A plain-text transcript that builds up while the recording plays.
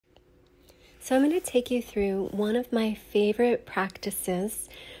So I'm going to take you through one of my favorite practices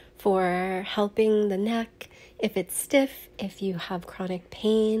for helping the neck if it's stiff, if you have chronic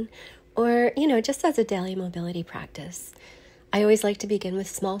pain, or, just as a daily mobility practice. I always like to begin with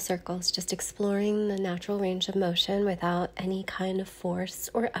small circles, just exploring the natural range of motion without any kind of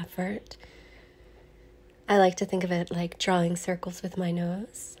force or effort. I like to think of it like drawing circles with my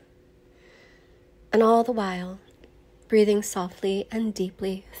nose. And all the while, breathing softly and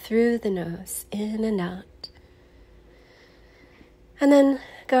deeply through the nose, in and out. And then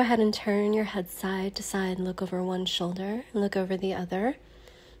go ahead and turn your head side to side and look over one shoulder and look over the other.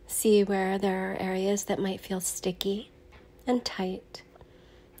 See where there are areas that might feel sticky and tight,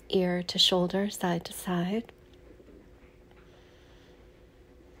 ear to shoulder, side to side.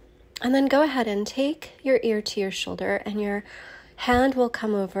 And then go ahead and take your ear to your shoulder, and your hand will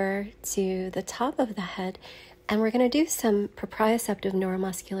come over to the top of the head, and we're going to do some proprioceptive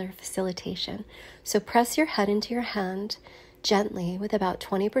neuromuscular facilitation. So press your head into your hand gently with about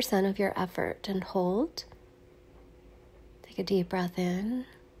 20% of your effort and hold. Take a deep breath in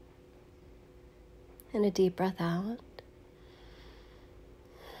and a deep breath out.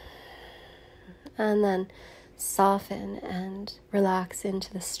 And then soften and relax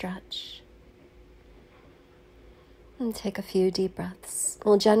into the stretch. And take a few deep breaths.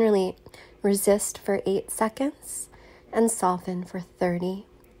 We'll generally resist for 8 seconds and soften for 30.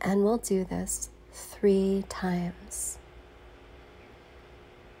 And we'll do this 3 times.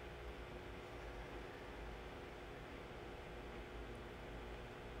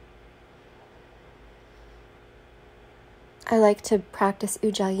 I like to practice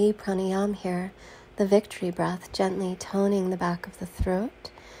Ujjayi pranayama here, the victory breath, gently toning the back of the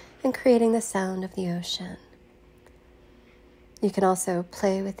throat and creating the sound of the ocean. You can also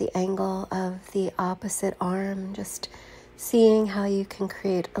play with the angle of the opposite arm, just seeing how you can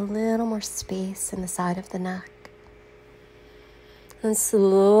create a little more space in the side of the neck. And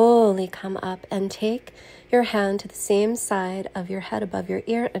slowly come up and take your hand to the same side of your head above your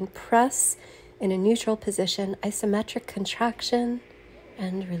ear and press in a neutral position, isometric contraction,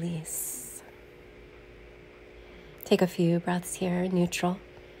 and release. Take a few breaths here, neutral.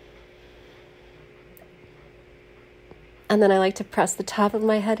 And then I like to press the top of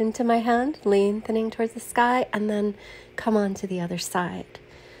my head into my hand, lengthening towards the sky, and then come on to the other side.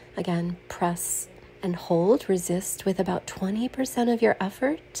 Again, press and hold, resist with about 20% of your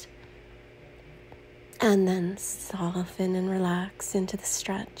effort. And then soften and relax into the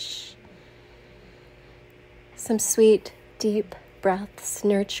stretch. Some sweet, deep breaths,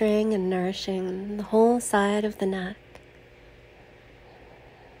 nurturing and nourishing the whole side of the neck.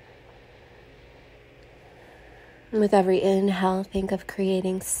 With every inhale, think of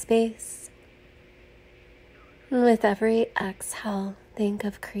creating space. And with every exhale, think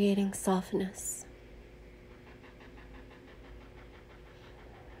of creating softness.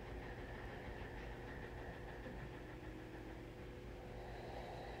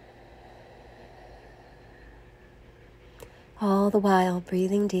 All the while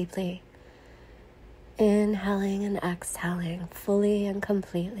breathing deeply, inhaling and exhaling fully and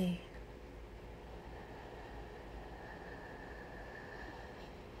completely.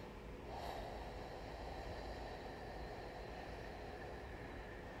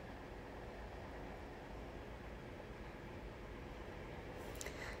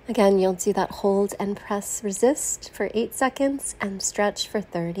 Again, you'll do that hold and press resist for 8 seconds and stretch for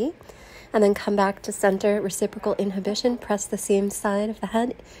 30. And then come back to center, reciprocal inhibition. Press the same side of the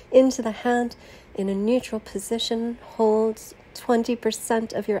head into the hand in a neutral position. Hold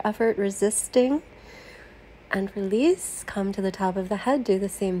 20% of your effort, resisting. And release. Come to the top of the head. Do the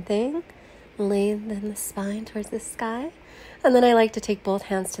same thing. Lengthen the spine towards the sky. And then I like to take both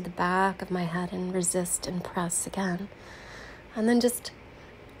hands to the back of my head and resist and press again. And then just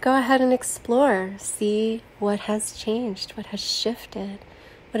go ahead and explore. See what has changed, what has shifted,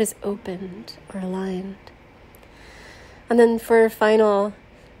 what is opened or aligned. And then for final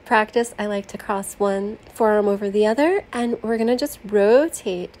practice, I like to cross one forearm over the other, and we're going to just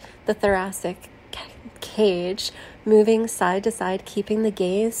rotate the thoracic cage, moving side to side, keeping the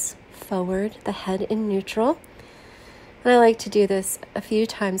gaze forward, the head in neutral. And I like to do this a few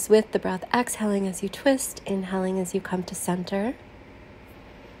times with the breath, exhaling as you twist, inhaling as you come to center.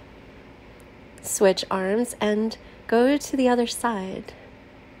 Switch arms and go to the other side.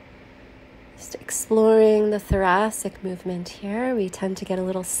 Just exploring the thoracic movement here. We tend to get a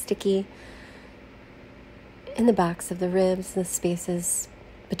little sticky in the backs of the ribs, the spaces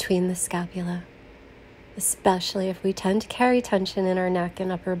between the scapula, especially if we tend to carry tension in our neck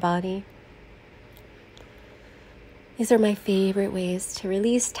and upper body. These are my favorite ways to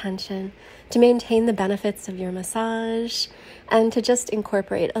release tension, to maintain the benefits of your massage, and to just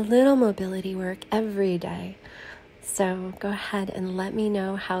incorporate a little mobility work every day. So go ahead and let me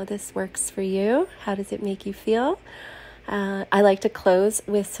know how this works for you. How does it make you feel? I like to close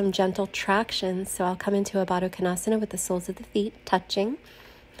with some gentle traction. So I'll come into a Baddha Konasana with the soles of the feet touching.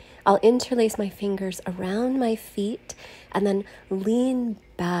 I'll interlace my fingers around my feet and then lean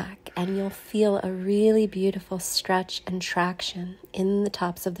back, and you'll feel a really beautiful stretch and traction in the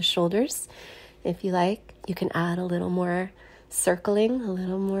tops of the shoulders. If you like, you can add a little more circling, a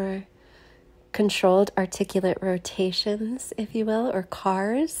little more controlled articulate rotations, if you will, or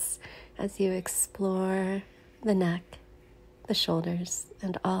cars, as you explore the neck, the shoulders,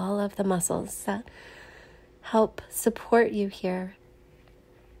 and all of the muscles that help support you here.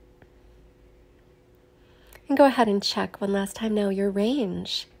 And go ahead and check one last time now your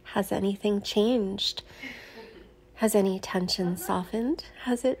range. Has anything changed? Has any tension softened?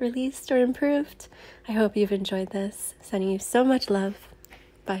 Has it released or improved? I hope you've enjoyed this. Sending you so much love.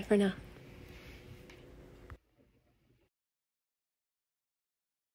 Bye for now.